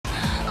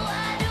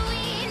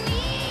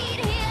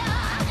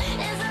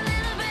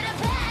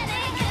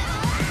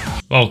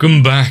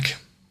Welcome back.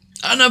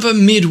 Another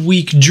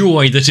midweek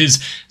joy that is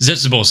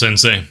Zetsubou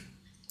Sensei.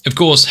 Of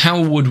course,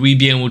 how would we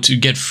be able to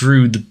get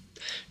through the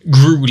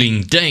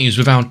grueling days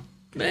without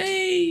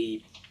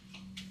a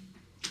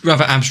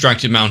rather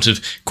abstract amount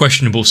of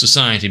questionable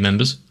society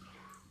members?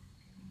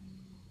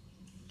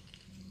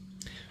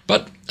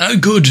 But a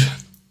good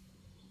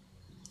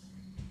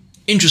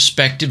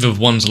introspective of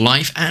one's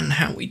life and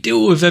how we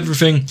deal with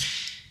everything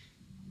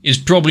is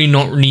probably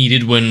not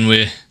needed when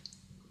we're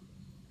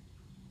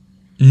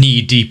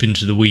knee-deep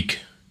into the week.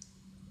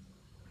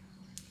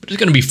 But it's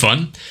going to be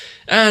fun,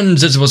 and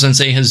Zetsubou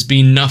Sensei has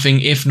been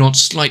nothing if not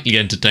slightly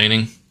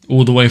entertaining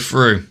all the way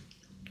through.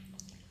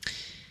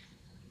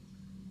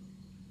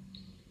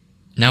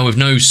 Now with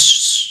no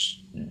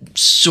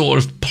sort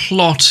of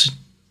plot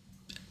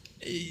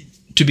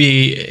to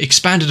be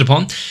expanded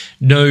upon,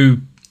 no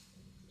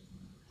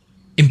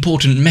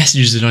important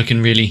messages that I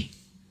can really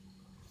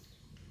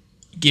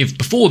give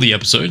before the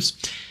episodes,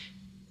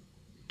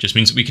 just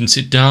means that we can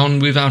sit down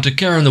without a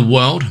care in the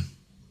world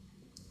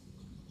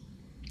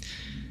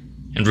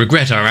and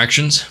regret our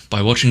actions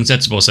by watching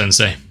Zetsubou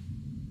Sensei.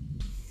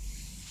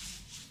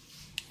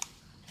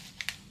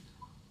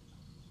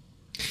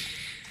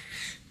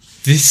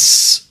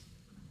 This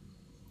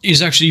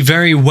is actually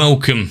very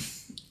welcome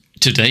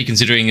today,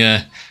 considering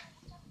it's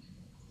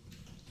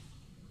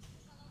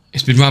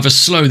been rather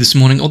slow this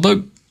morning,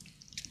 although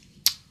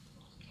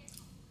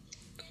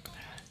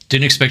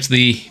didn't expect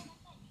the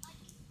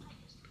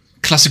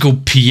classical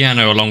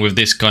piano along with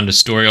this kind of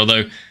story,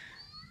 although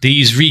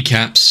these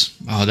recaps,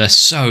 oh, they're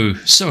so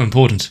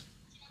important.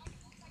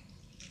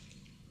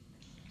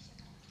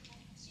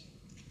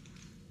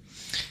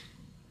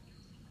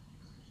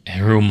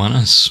 Aerial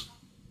Manas.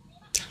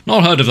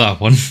 Not heard of that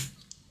one.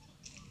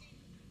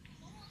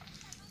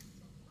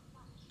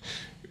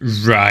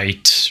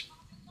 Right.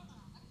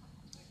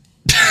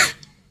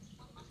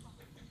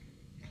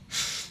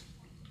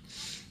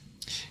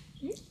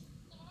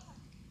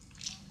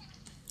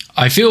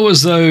 I feel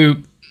as though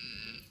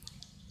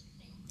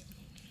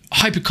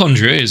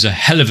hypochondria is a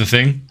hell of a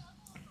thing.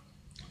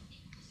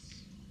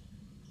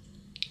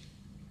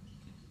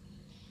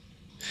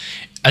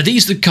 Are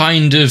these the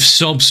kind of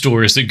sob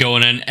stories that go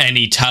on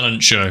any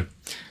talent show?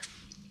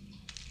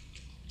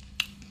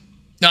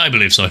 I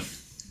believe so.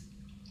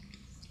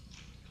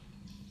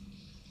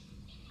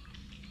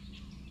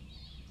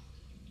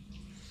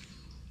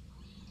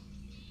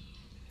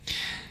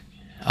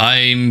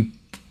 I'm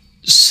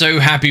so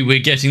happy we're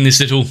getting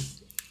this little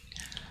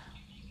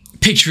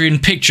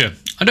picture-in-picture.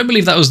 I don't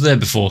believe that was there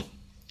before.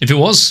 If it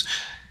was,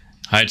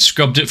 I had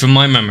scrubbed it from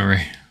my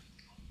memory.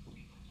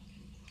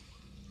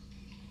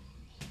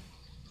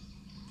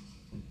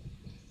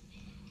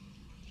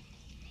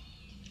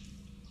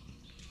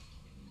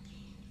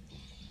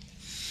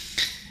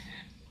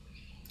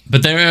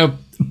 But there are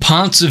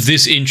parts of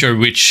this intro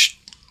which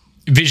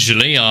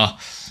visually are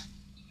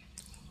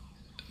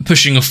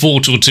pushing a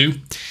fault or two.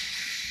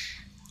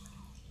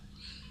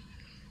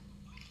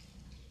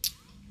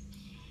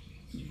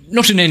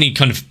 Not in any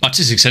kind of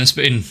artistic sense,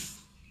 but in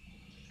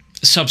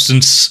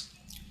substance,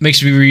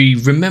 makes me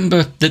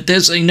remember that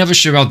there's another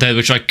show out there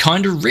which I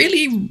kind of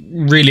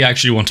really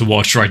actually want to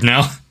watch right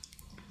now.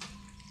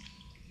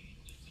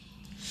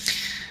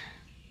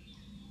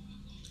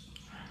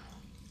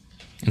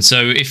 And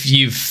so if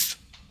you've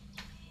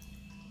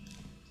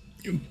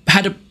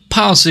had a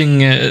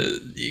passing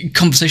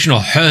conversation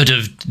or heard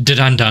of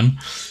Dadandan,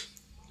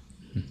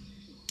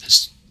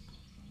 that's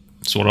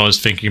what I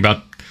was thinking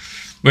about,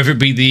 whether it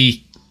be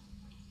the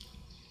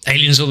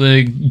aliens or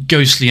the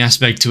ghostly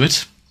aspect to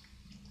it.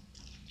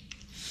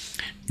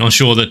 Not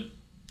sure that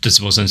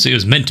Zetsubou Sensei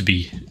was meant to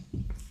be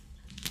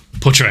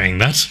portraying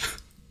that.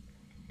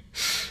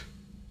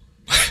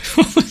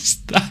 What was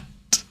that?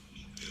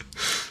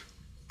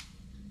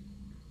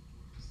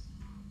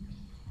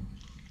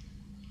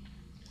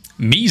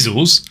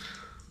 Measles?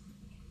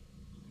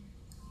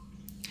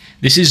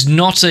 This is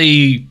not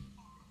a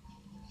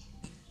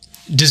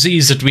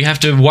disease that we have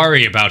to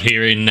worry about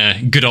here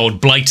in good old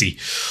Blighty.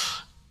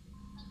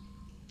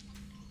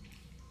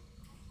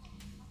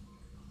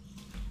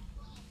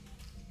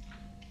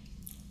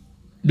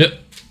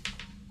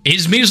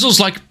 Is measles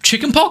like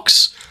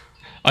chickenpox?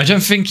 I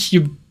don't think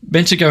you're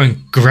meant to go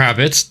and grab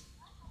it.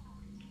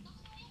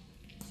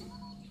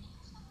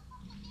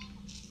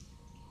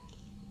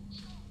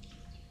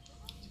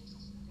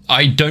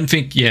 I don't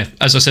think, yeah,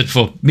 as I said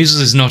before,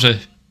 measles is not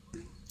a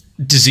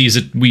disease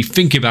that we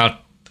think about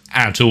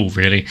at all,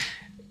 really,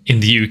 in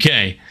the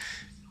UK.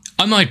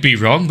 I might be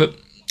wrong, but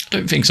I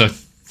don't think so.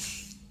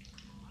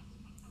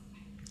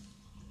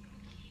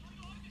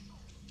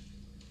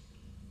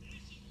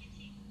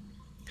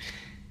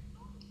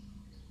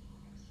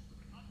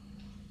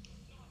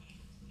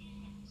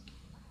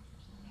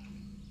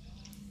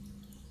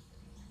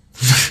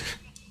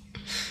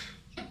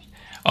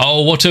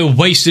 Oh, what a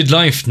wasted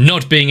life,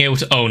 not being able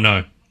to... Oh,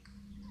 no.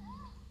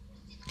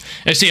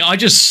 You see, I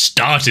just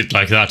started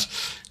like that.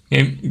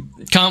 You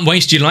can't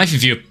waste your life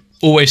if you're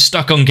always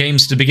stuck on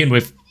games to begin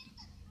with.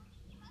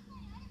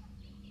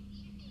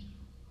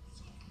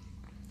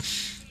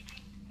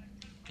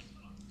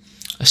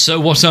 So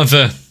what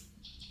other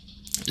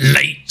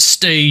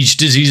late-stage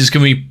diseases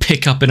can we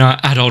pick up in our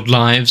adult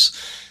lives?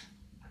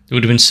 It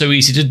would have been so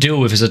easy to deal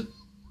with as a...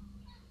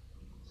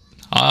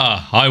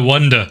 Ah, I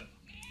wonder.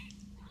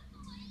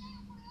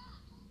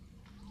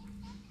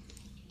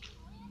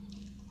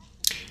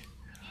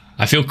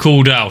 I feel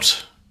called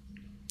out.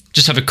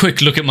 Just have a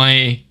quick look at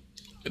my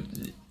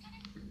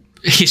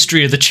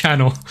history of the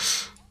channel.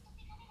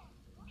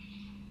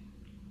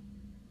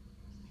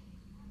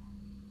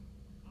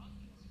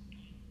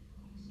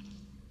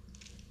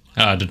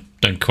 I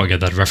don't quite get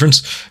that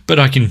reference, but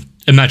I can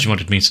imagine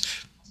what it means.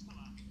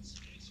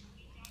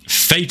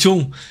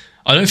 Fatal?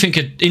 I don't think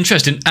an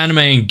interest in anime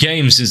and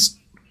games is...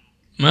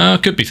 Well,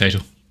 it could be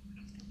fatal.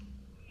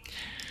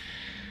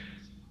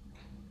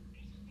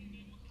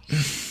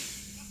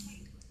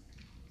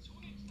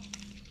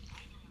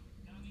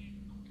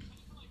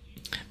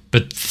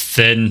 But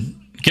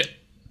then...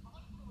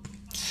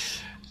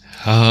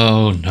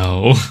 Oh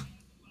no.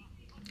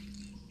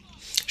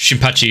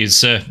 Shinpachi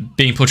is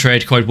being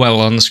portrayed quite well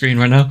on the screen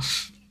right now.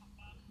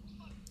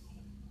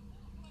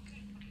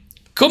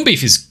 Corned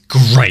beef is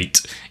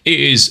great. It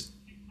is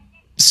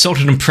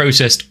salted and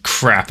processed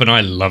crap, and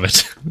I love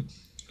it.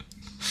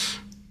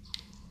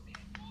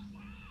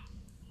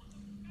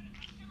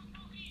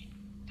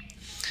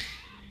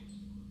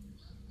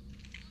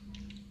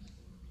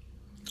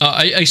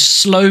 A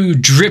slow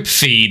drip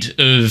feed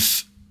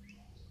of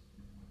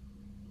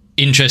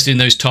interest in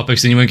those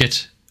topics, and you won't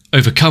get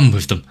overcome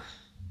with them.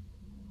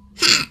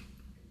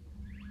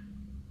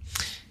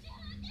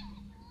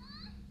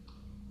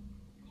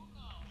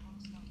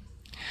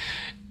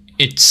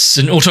 It's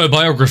an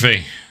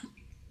autobiography.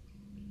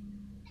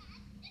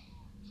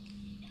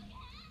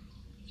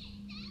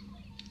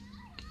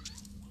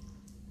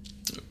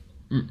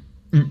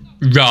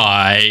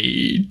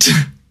 Right.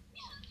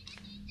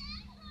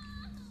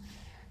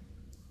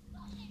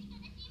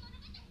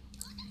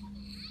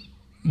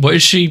 What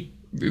is she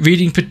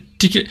reading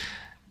particular?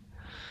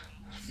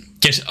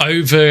 Get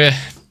over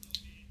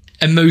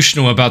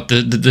emotional about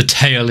the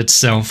tale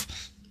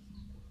itself.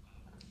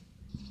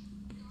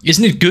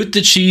 Isn't it good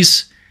that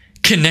she's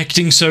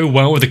connecting so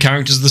well with the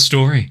characters of the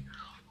story?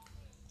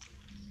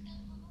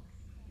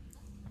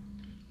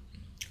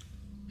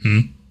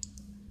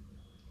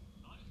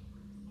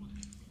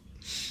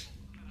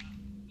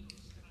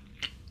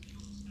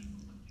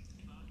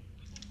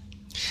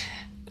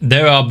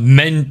 There are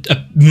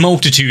a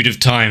multitude of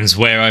times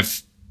where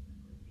I've...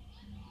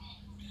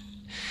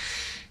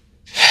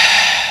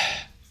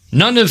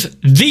 None of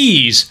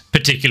these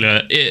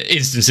particular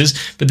instances,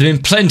 but there have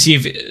been plenty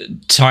of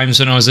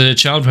times when I was a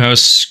child where I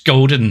was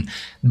scolded and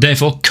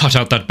therefore cut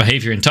out that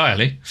behaviour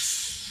entirely.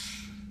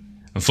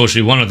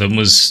 Unfortunately, one of them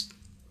was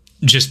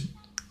just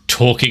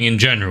talking in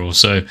general,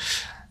 so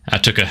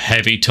that took a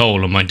heavy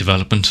toll on my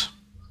development.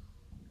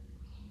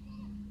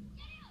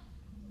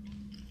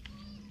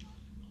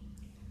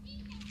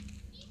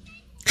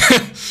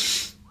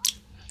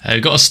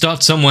 I've got to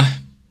start somewhere.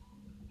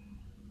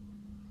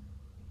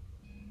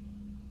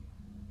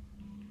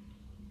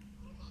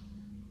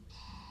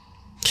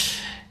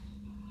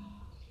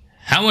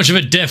 How much of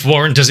a death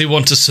warrant does he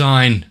want to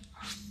sign?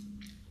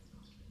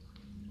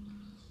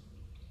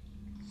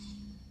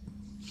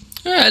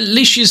 At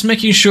least she's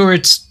making sure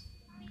it's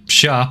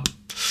sharp.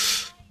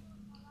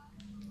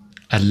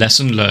 A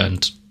lesson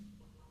learned.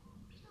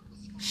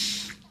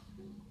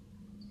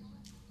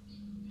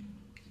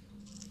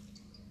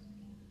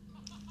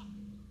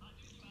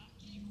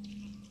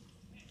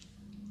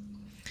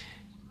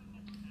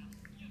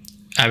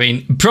 I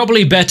mean,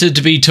 probably better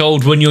to be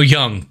told when you're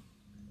young.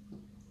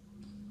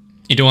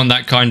 You don't want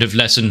that kind of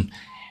lesson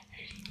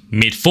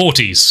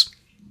mid-40s.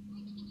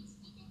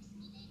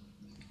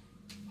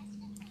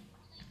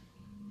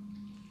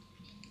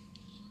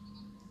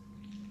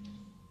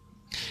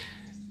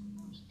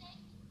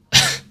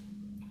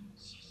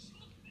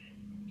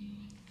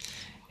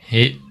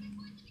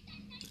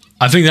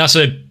 I think that's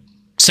a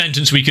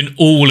sentence we can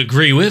all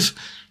agree with.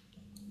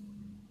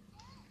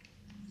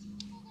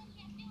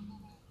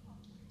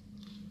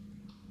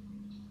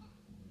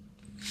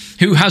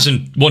 Who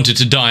hasn't wanted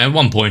to die at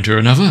one point or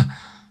another?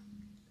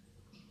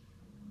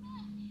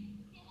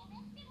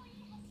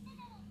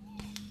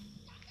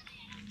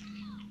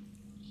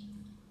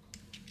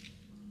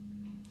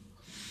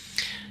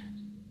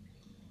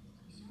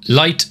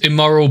 Light,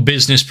 immoral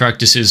business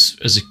practices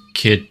as a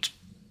kid.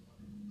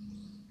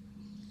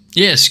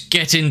 Yes,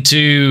 get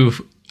into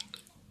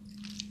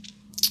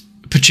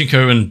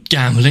pachinko and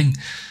gambling.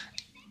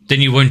 Then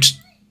you won't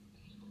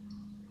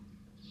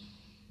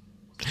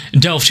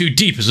delve too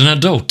deep as an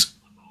adult.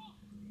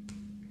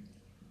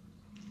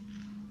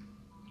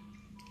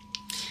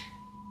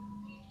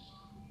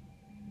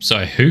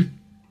 Sorry, who?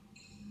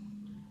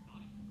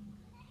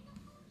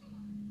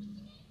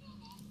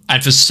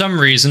 And for some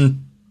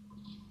reason,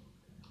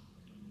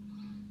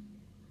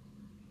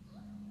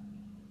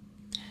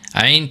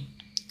 I ain't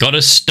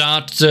gotta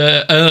start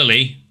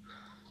early.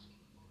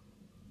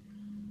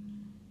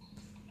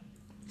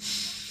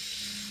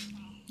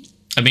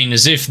 I mean,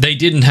 as if they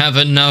didn't have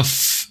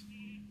enough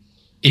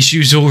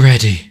issues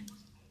already.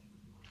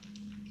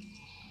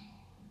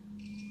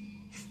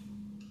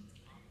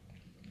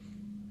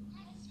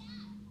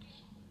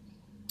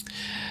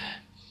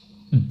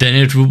 Then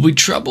it will be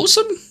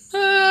troublesome.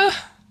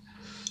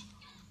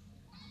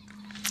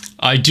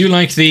 I do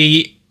like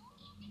the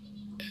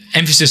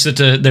emphasis that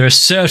there are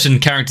certain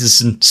characters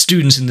and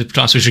students in the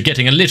class which are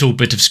getting a little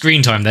bit of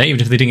screen time there,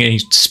 even if they didn't get any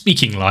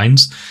speaking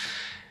lines.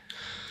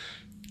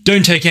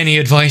 Don't take any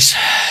advice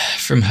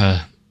from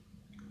her.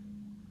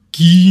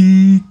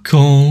 King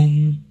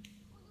Kong.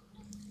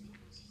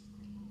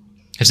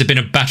 Has there been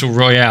a battle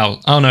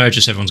royale? Oh no,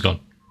 just everyone's gone.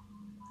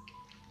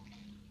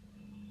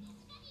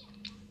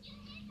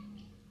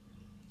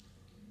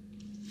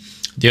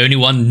 The only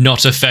one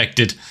not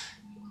affected.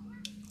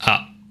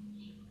 Ah.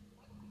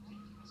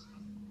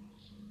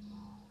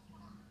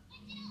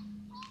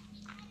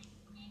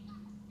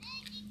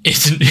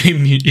 Isn't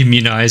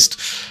immunized.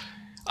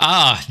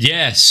 Ah,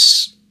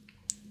 yes.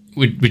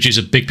 Which is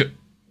a big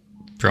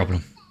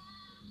problem.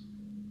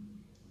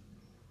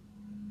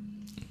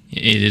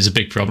 It is a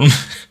big problem.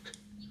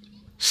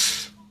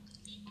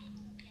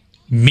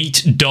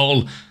 Meat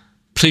doll.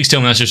 Please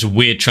tell me that's just a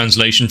weird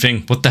translation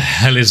thing. What the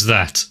hell is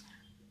that?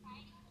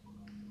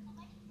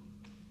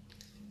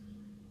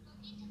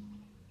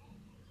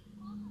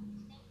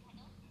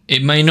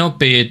 It may not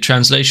be a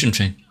translation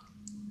thing.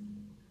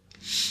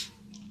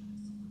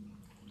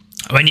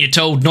 When you're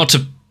told not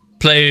to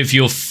play with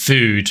your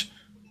food,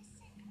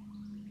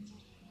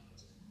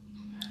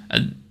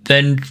 and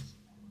then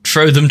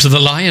throw them to the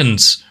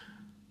lions.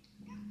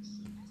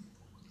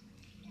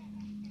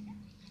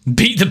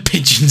 Beat the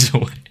pigeons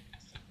away.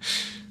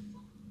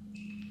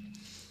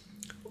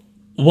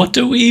 What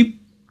are we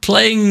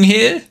playing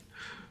here?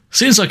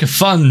 Seems like a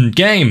fun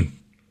game.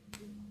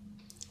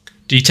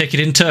 Do you take it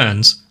in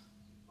turns?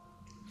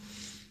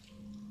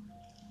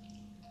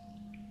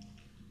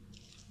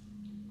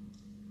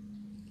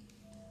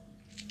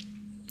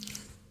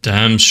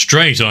 Damn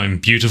straight I'm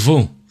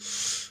beautiful.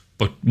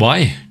 But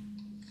why?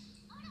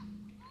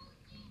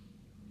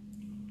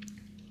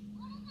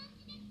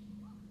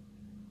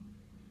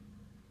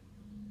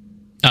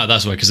 Ah,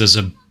 that's why, because there's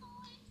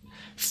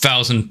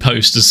 1,000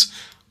 posters.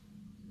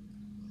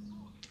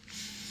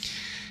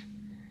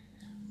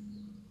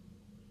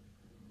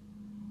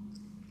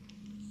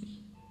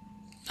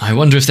 I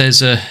wonder if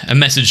there's a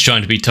message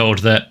trying to be told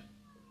that...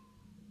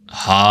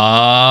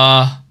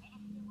 Ha...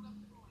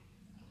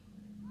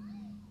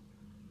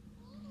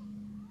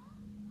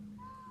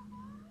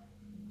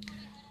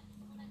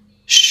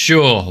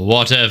 Sure,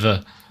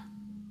 whatever.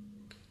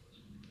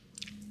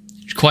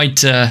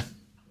 Quite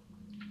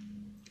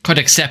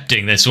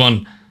accepting, this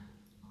one.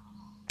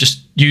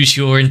 Just use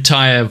your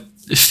entire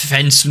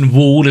fence and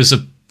wall as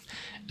a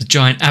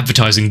giant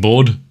advertising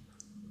board.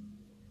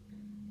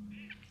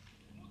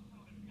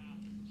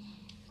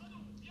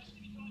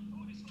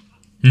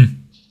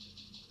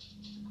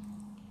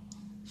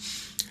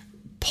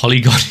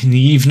 Polygon in the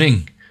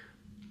evening.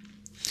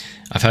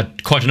 I've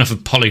had quite enough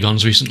of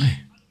polygons recently.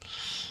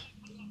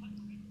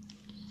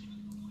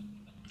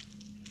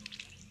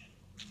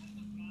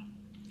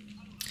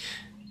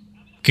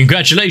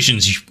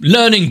 Congratulations,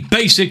 learning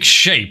basic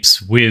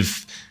shapes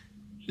with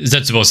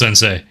Zetsubou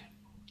Sensei.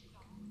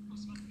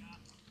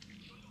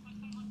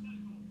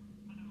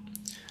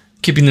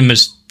 Keeping them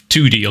as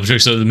 2D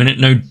objects at the minute,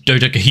 no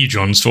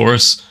dodecahedrons for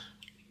us.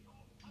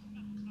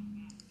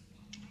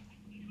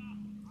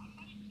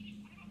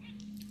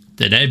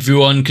 Then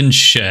everyone can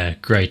share.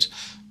 Great.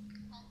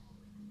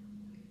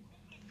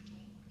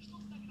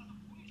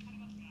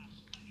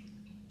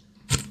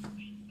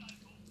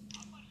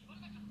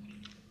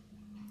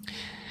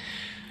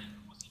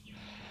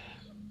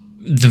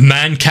 The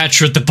man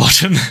catcher at the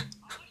bottom.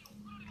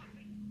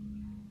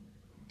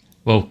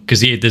 Well, because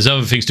there's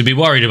other things to be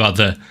worried about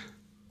there.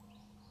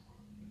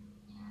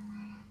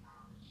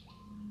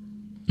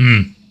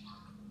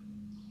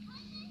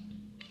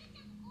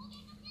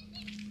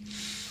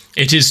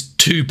 It is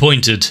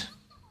two-pointed.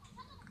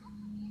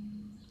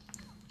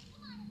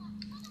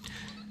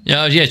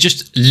 Yeah,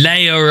 just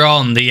layer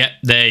on the...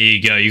 There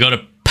you go. You got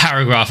a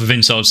paragraph of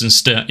insults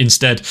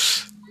instead.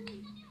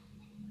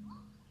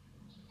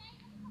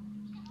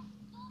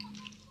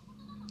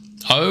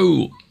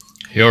 Oh,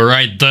 you're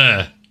right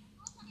there.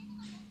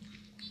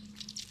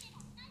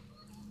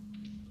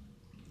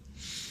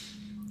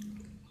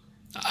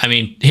 I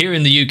mean, here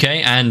in the UK,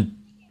 and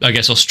I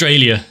guess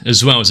Australia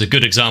as well is a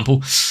good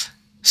example,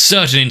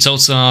 certain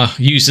insults are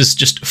used as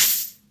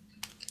just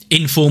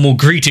informal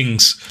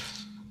greetings.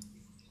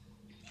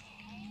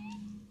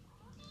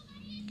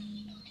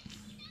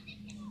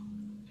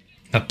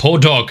 That poor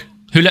dog.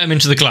 Who let him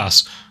into the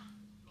class?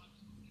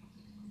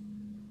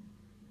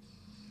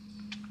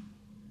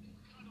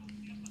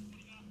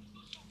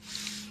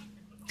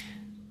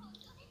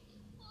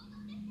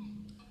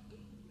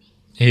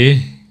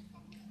 Here.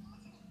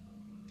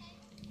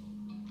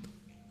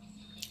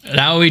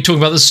 Now we talk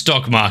about the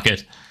stock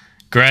market.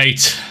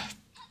 Great.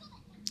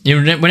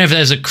 Whenever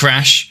there's a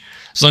crash,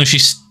 as long as she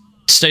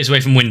stays away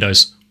from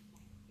windows.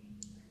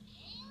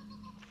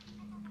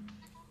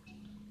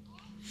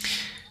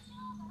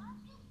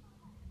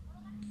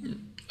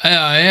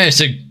 Yeah,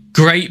 it's a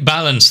great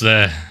balance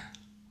there.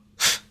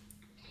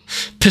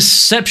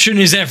 Perception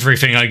is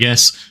everything, I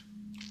guess.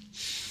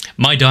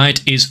 My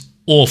diet is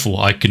awful,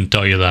 I can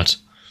tell you that.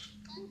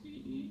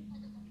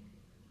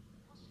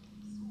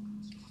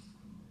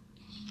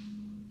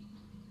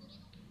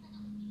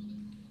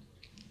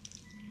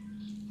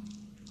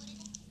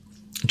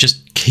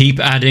 Just keep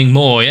adding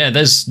more. Yeah,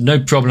 there's no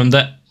problem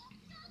there.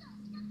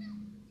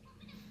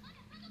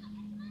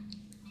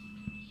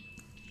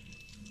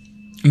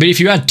 But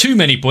if you add too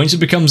many points, it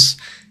becomes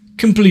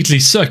completely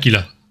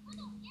circular.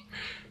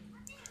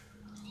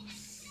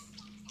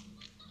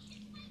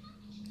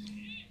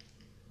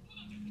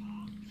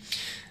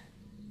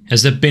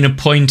 Has there been a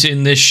point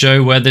in this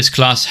show where this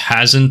class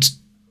hasn't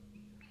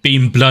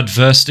been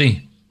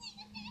bloodthirsty?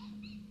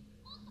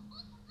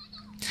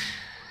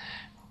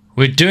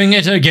 We're doing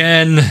it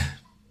again.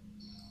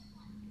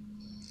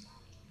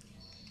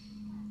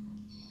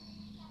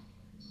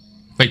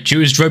 Wait,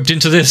 Jews roped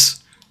into this?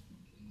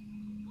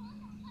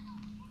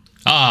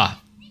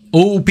 Ah,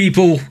 all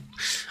people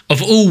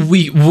of all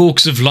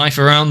walks of life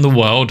around the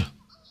world.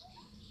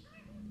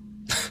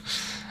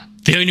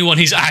 The only one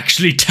he's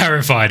actually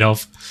terrified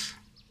of.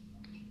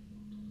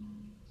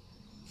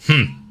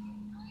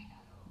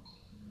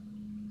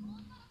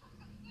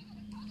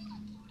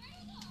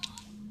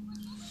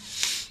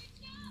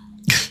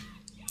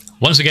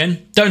 Once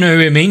again, don't know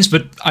who it means,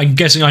 but I'm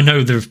guessing I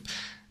know the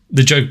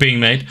joke being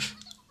made.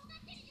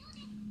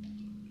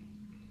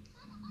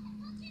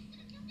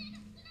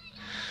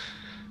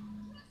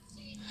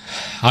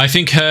 I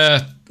think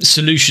her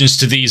solutions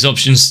to these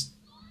options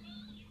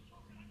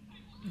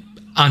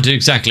aren't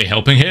exactly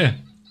helping here.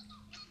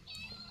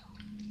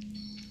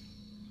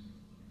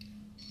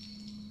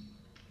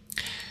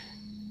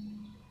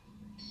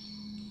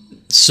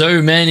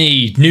 So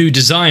many new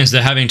designs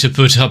they're having to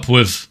put up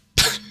with.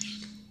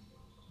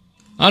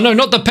 Oh no,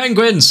 not the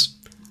penguins!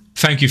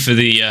 Thank you for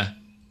the...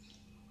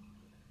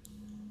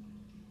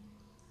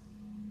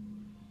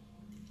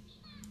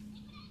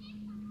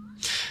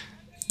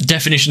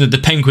 definition that the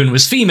penguin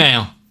was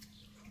female.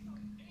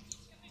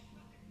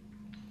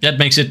 That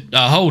makes it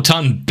a whole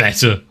ton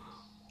better.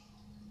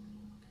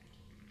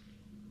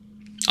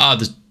 Ah,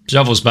 the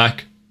shovel's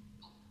back.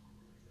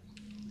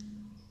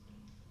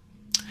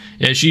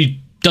 Yeah,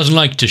 she doesn't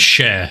like to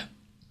share.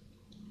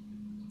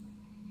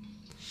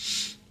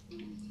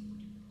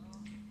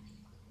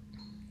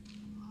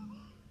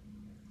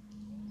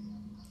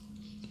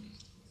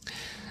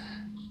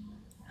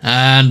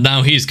 And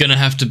now he's going to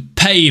have to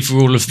pay for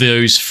all of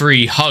those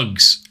free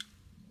hugs.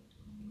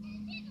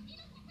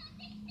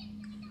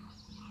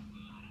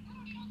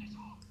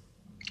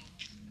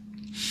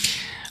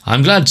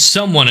 I'm glad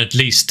someone at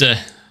least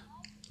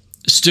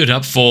stood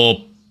up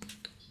for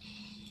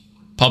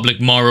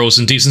public morals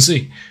and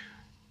decency.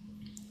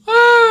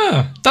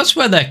 Ah, that's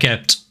where they're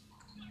kept.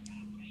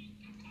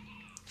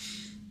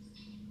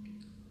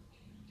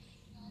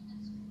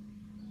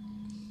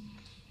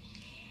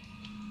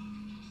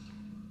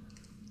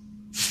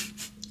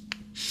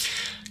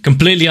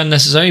 Completely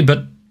unnecessary,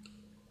 but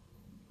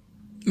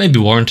maybe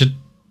warranted.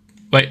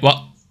 Wait,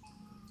 what?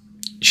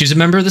 She's a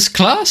member of this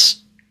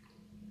class?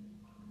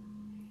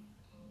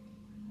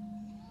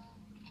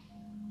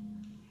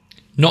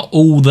 Not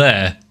all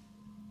there.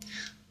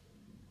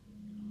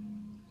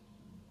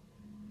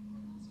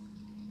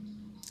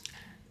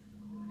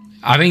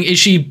 I mean, is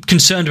she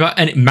concerned about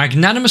any...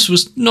 Magnanimous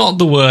was not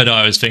the word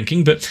I was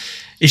thinking, but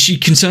is she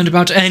concerned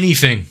about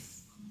anything?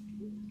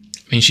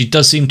 I mean, she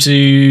does seem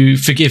to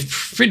forgive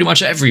pretty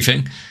much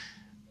everything,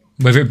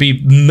 whether it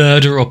be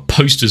murder or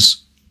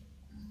posters.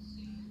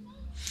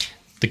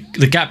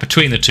 The gap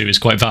between the two is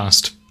quite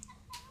vast.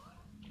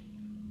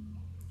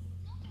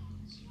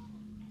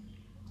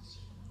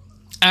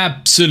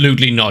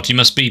 Absolutely not. You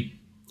must be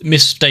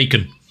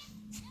mistaken.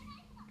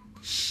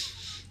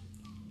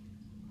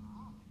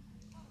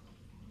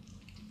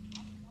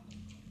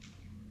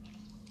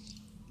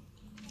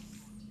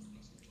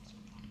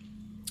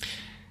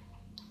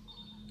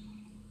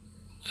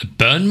 A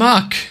burn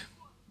mark?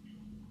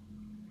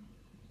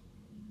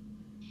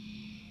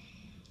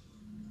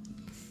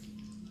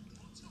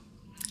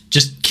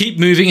 Just keep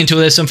moving until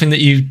there's something that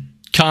you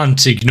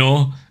can't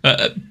ignore.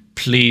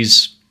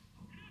 Please.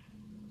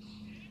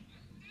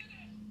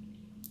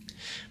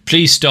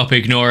 Please stop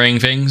ignoring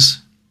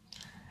things.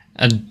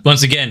 And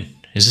once again,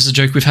 is this a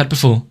joke we've had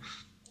before?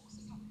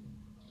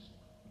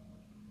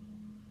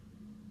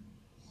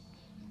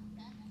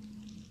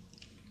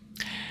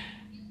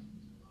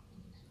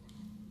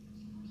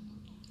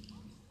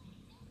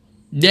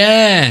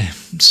 Yeah,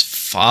 it's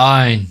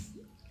fine.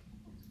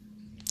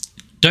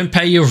 Don't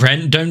pay your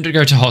rent, don't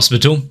go to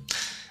hospital.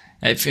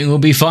 Everything will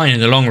be fine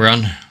in the long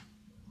run.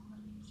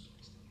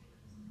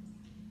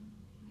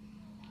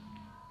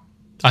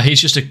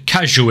 He's just a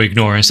casual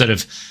ignorer instead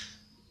of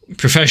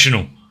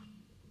professional.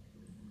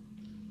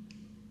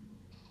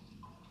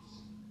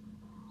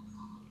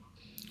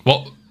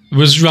 What?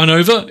 Was run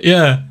over?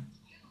 Yeah.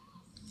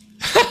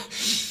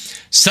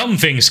 Some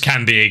things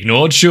can be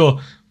ignored,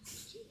 sure.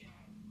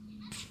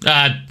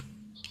 Don't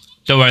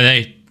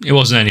worry, It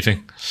wasn't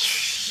anything.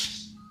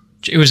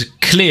 It was a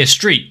clear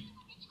street.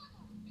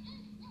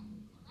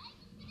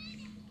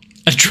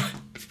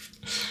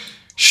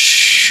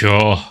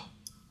 Sure.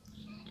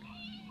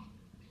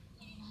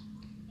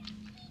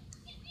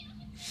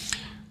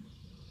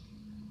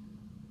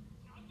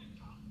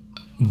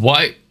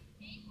 Why?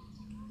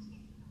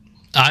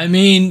 I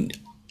mean,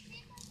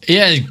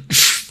 yeah,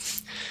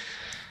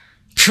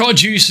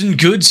 produce and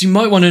goods, you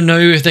might want to know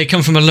if they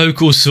come from a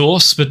local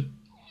source, but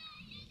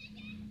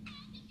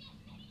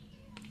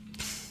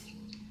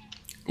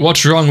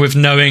what's wrong with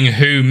knowing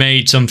who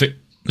made something?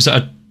 Was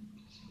that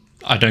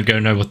I don't go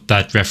know what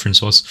that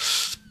reference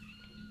was.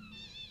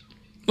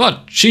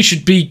 What? She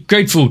should be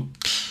grateful,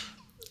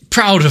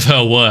 proud of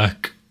her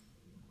work.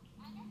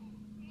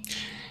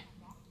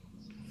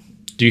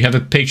 Do you have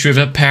a picture of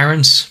her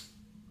parents?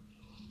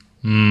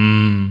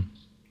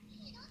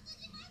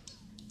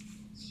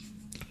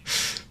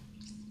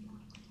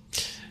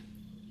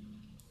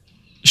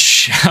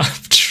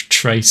 Shaft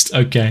traced,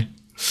 okay.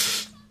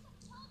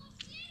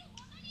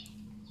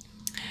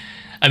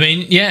 I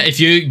mean, yeah, if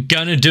you're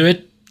gonna do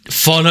it,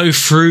 follow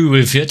through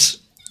with it.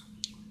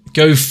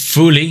 Go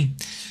fully.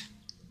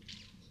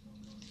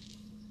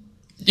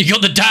 You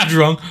got the dad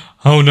wrong.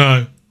 Oh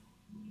no.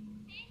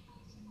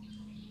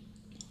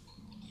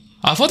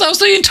 I thought that was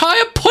the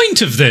entire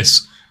point of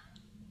this.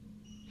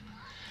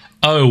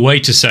 Oh,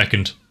 wait a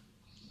second.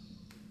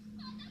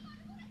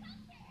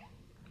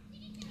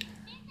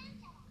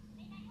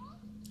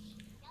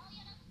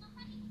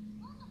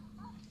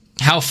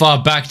 How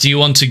far back do you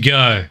want to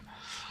go?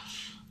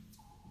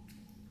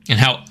 And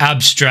how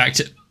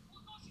abstract...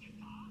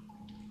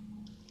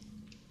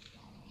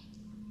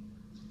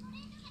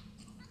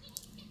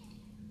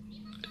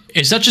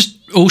 Is that just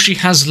all she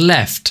has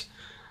left?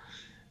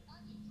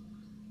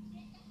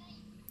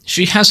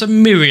 She has a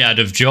myriad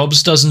of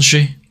jobs, doesn't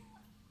she?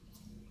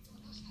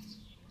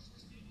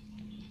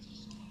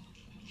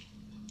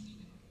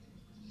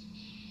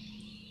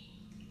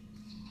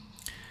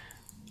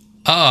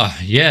 Ah,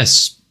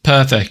 yes,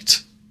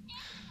 perfect.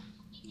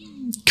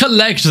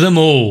 Collect them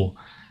all.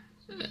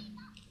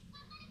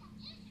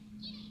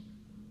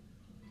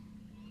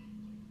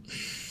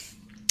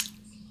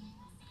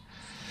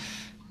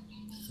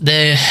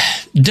 There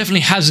definitely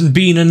hasn't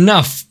been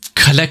enough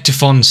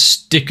collectathon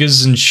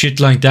stickers and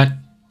shit like that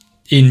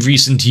in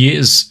recent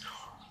years.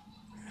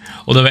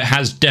 Although it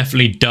has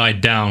definitely died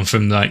down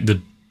from like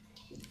the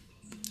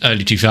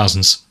early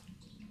 2000s.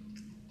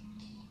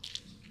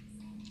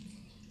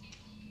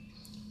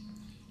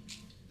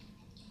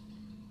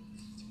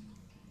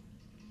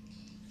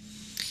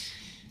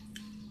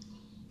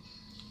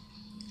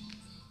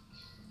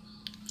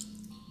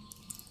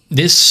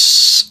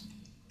 This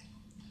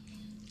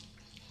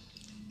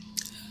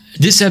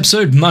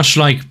episode, much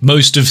like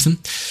most of them,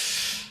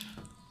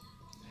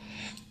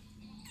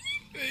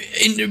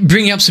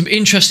 bringing up some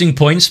interesting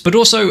points, but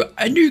also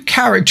a new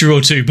character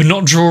or two, but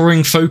not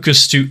drawing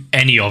focus to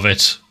any of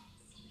it.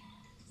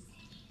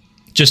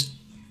 Just,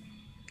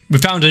 we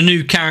found a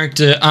new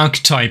character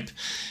archetype,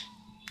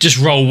 just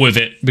roll with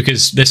it,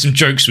 because there's some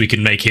jokes we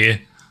can make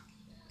here.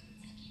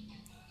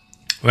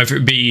 Whether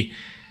it be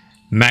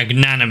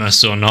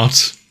magnanimous or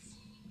not.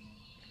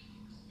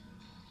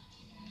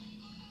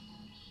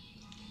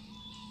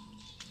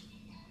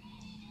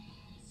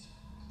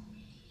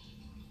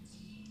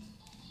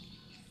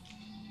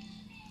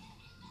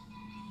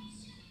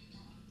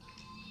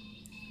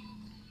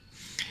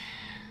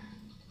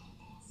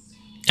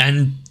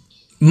 And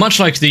much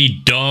like the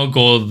dog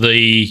or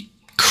the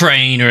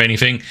crane or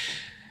anything,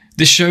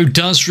 this show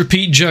does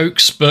repeat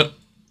jokes, but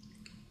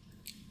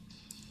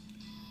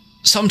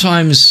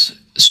sometimes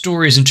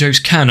stories and jokes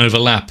can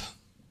overlap.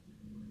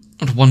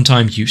 Not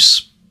one-time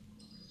use.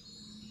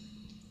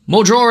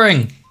 More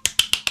drawing!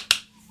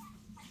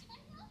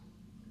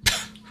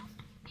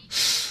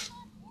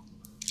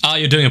 Ah,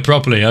 you're doing it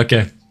properly,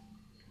 okay.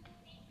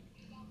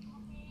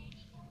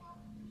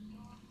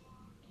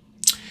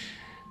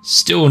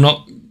 Still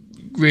not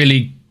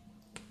really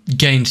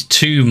gained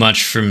too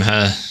much from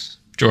her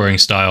drawing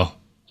style.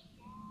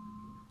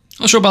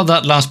 Not sure about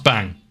that last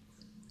bang.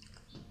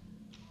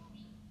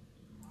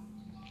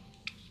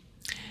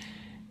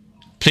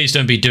 Please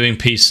don't be doing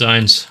peace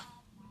signs.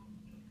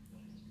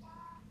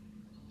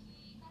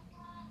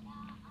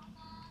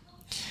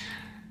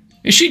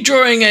 Is she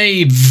drawing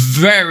a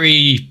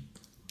very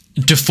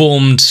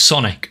deformed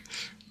Sonic?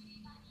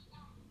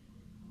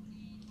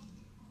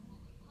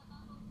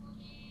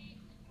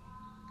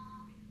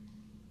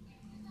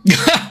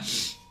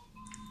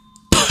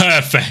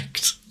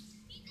 Perfect.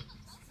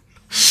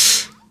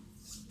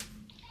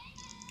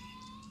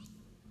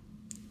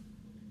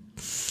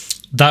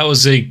 That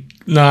was a...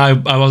 No,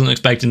 I wasn't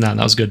expecting that.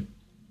 That was good.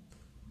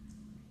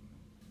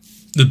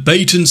 The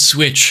bait and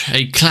switch,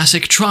 a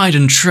classic tried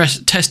and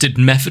tested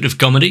method of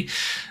comedy,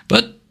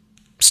 but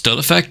still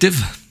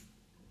effective.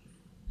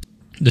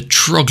 The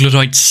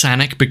troglodyte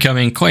Sanic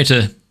becoming quite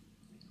a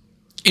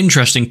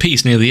interesting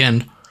piece near the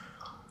end.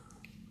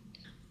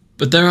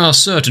 But there are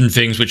certain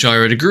things which I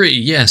would agree,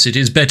 yes, it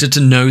is better to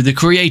know the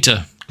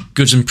creator.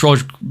 goods and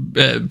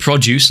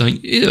produce.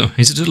 Like, ew,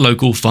 is it a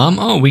local farm?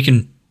 Oh, we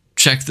can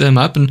check them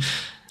up and,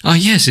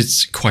 yes,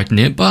 it's quite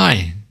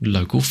nearby.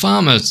 Local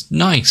farmers,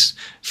 nice.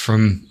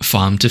 From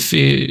farm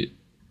to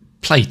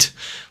plate,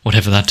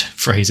 whatever that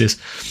phrase is.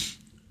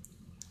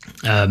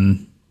 But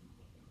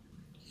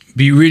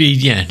you really,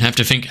 have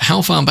to think,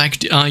 how far back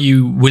are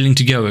you willing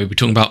to go? Are we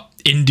talking about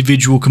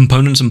individual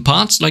components and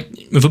parts? Like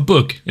with a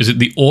book, is it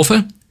the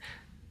author,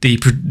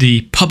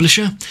 the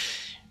publisher,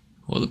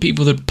 or the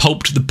people that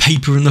pulped the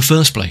paper in the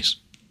first place?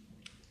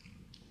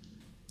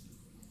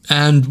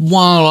 And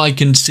while I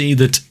can see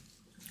that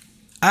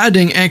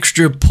adding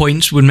extra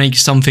points would make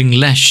something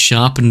less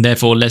sharp and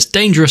therefore less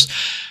dangerous,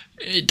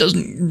 it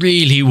doesn't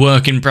really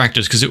work in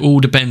practice because it all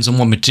depends on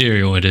what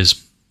material it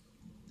is.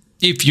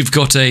 If you've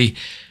got a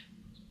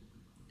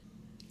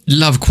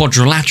love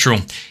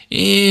quadrilateral,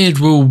 it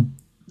will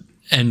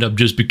end up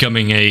just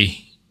becoming a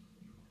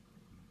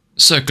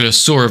circular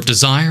saw of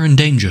desire and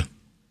danger.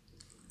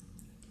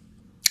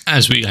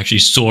 As we actually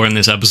saw in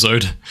this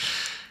episode.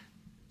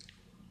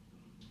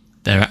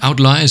 There are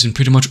outliers in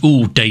pretty much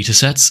all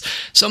datasets,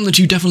 some that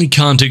you definitely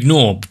can't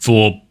ignore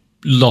for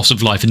loss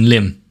of life and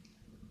limb.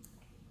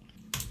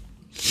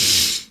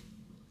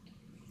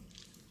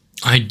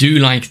 I do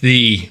like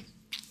the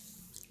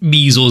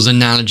measles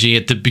analogy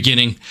at the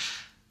beginning.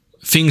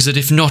 Things that,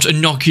 if not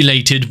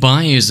inoculated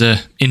by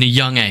in a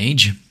young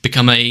age,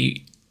 become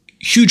a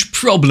huge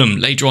problem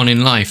later on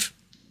in life.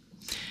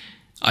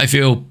 I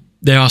feel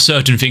there are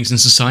certain things in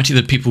society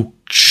that people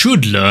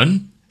should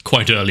learn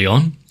quite early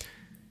on.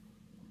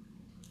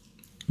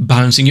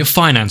 Balancing your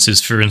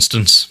finances, for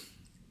instance.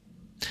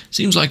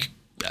 Seems like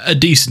a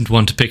decent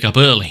one to pick up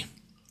early.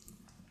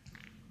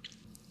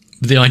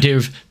 The idea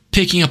of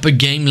picking up a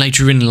game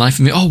later in life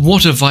and oh,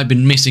 what have I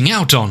been missing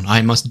out on?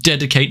 I must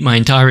dedicate my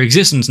entire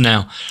existence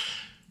now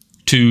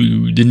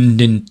to the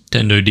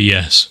Nintendo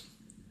DS.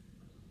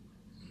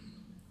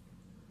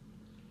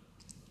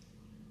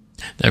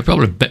 There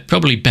are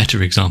probably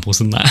better examples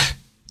than that.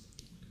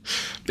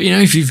 But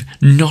if you've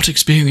not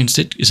experienced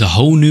it, it's a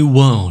whole new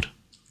world.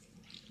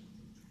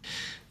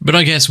 But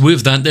I guess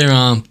with that, there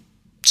are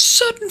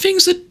certain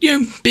things that,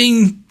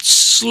 being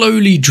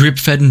slowly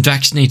drip-fed and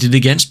vaccinated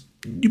against,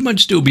 you might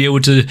still be able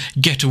to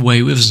get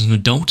away with as an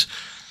adult.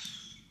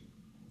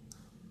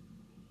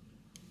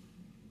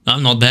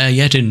 I'm not there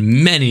yet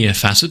in many a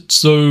facet,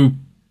 so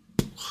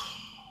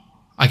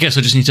I guess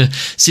I just need to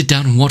sit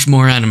down and watch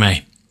more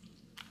anime.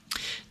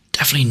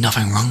 Definitely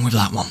nothing wrong with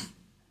that one.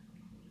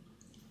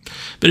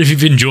 But if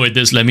you've enjoyed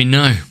this, let me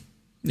know.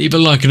 Leave a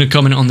like and a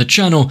comment on the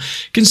channel.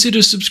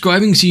 Consider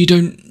subscribing so you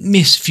don't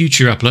miss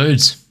future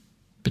uploads.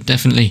 But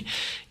definitely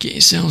get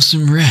yourself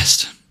some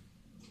rest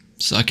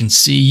so I can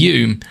see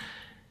you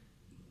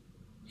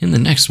in the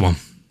next one.